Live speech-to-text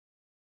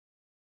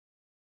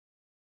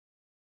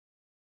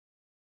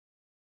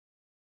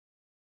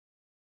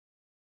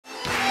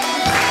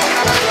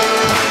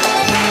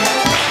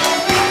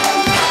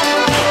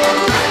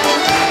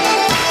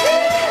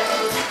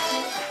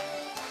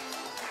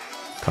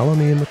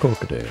Colony and the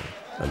Crocodile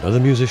and other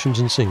musicians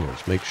and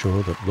singers make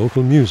sure that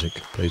local music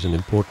plays an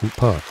important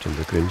part in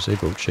the Grimsay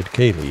Boatshed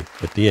Ceilidh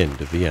at the end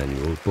of the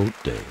annual boat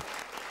day.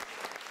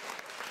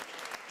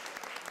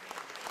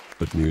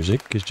 But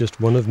music is just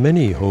one of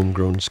many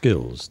homegrown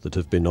skills that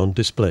have been on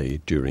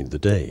display during the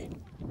day.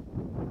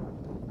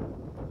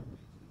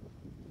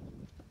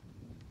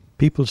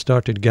 People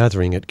started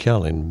gathering at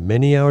Ceilidh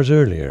many hours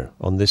earlier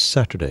on this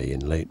Saturday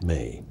in late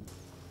May.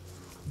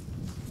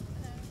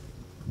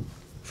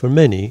 For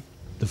many,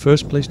 the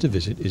first place to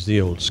visit is the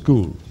old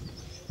school,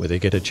 where they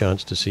get a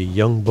chance to see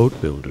young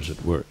boat builders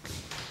at work.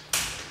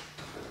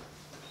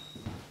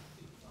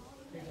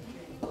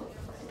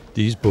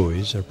 These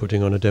boys are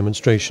putting on a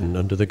demonstration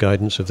under the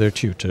guidance of their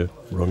tutor,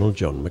 Ronald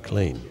John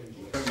McLean.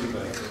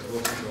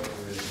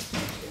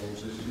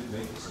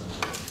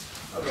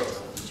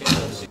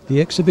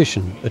 The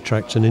exhibition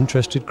attracts an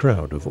interested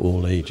crowd of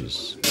all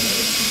ages.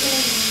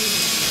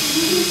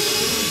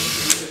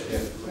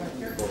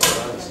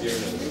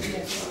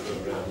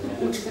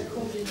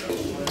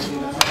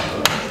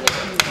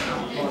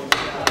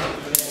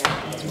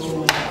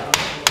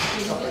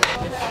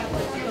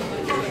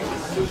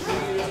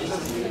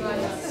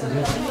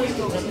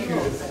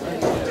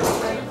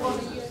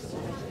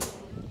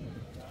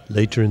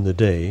 Later in the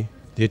day,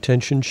 the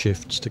attention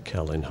shifts to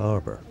Ceilidh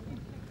Harbour,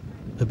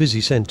 a busy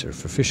centre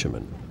for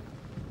fishermen.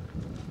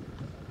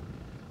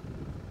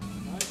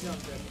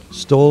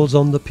 Stalls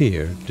on the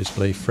pier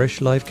display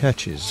fresh live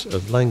catches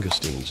of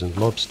langoustines and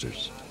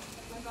lobsters.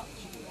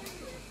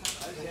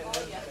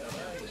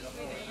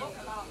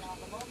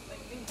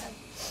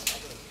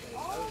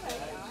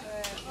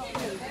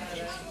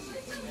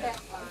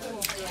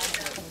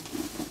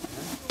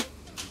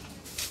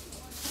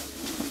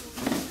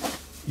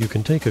 You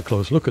can take a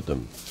close look at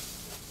them,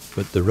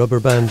 but the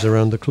rubber bands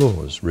around the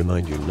claws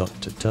remind you not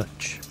to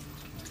touch.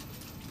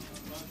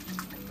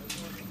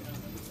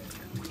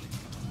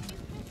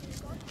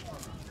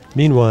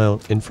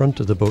 Meanwhile, in front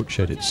of the boat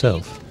shed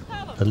itself,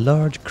 a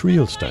large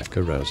creel stack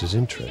arouses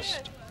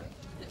interest.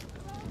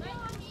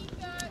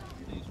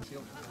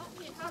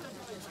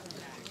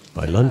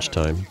 By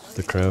lunchtime,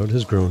 the crowd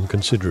has grown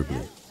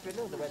considerably,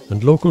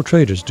 and local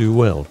traders do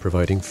well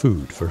providing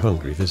food for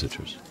hungry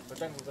visitors.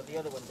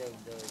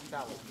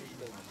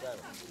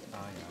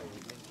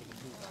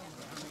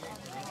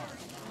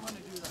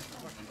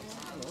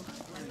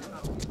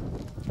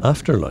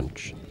 After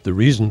lunch, the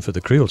reason for the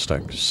creel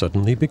stack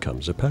suddenly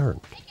becomes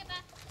apparent.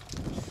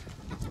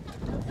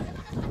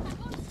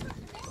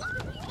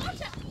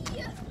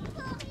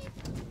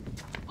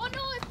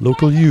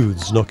 Local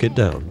youths knock it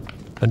down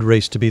and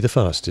race to be the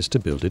fastest to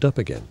build it up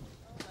again.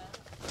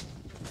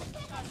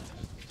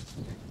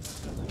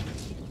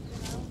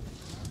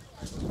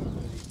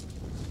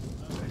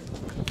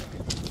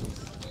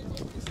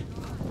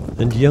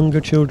 And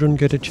younger children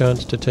get a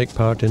chance to take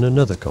part in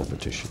another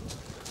competition,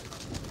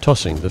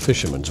 tossing the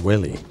fisherman's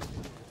welly.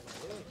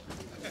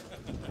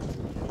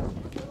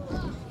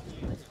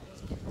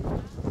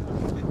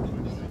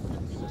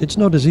 It's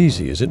not as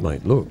easy as it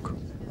might look.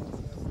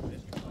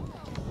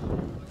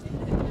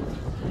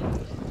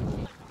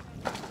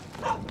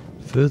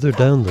 Further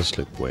down the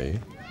slipway,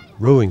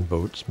 rowing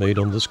boats made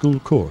on the school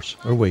course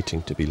are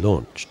waiting to be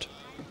launched.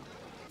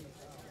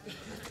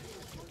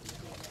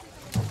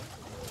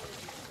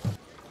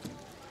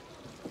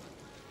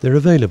 They're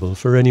available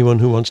for anyone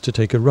who wants to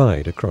take a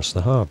ride across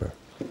the harbour.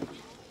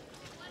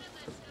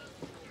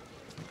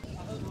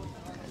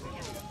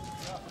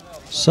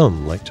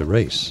 Some like to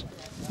race.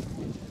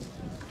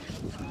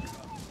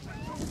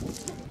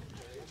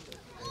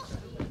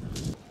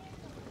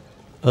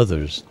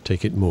 Others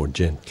take it more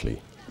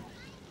gently.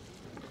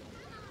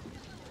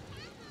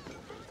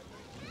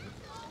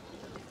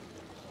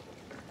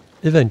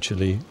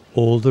 Eventually,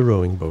 all the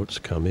rowing boats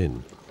come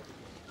in.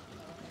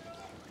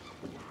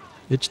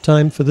 It's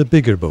time for the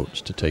bigger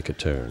boats to take a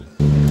turn.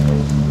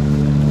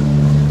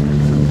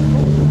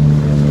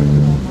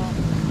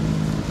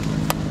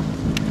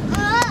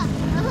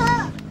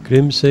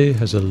 Grimsay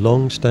has a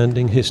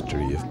long-standing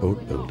history of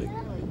boat building.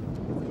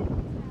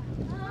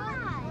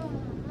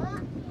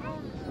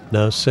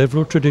 Now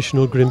several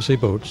traditional Grimsay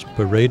boats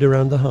parade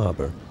around the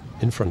harbour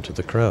in front of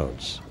the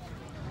crowds.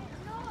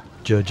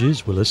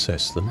 Judges will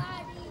assess them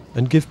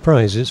and give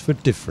prizes for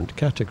different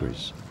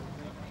categories,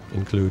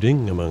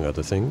 including, among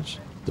other things,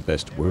 the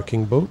best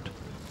working boat,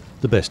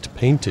 the best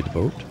painted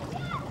boat,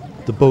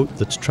 the boat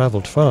that's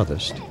travelled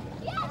farthest,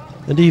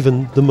 and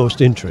even the most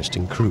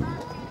interesting crew.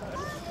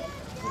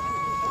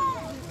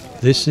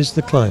 This is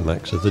the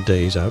climax of the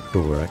day's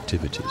outdoor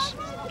activities.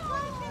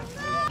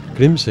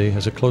 Grimsay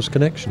has a close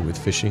connection with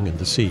fishing and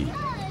the sea,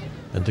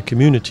 and the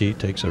community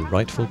takes a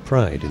rightful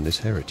pride in this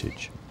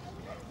heritage,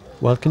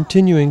 while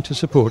continuing to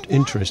support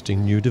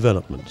interesting new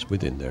developments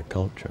within their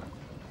culture.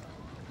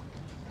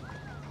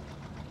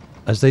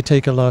 As they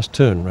take a last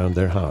turn round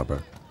their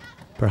harbour,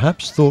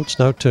 perhaps thoughts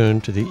now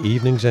turn to the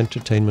evening's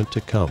entertainment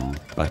to come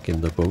back in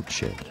the boat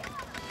shed.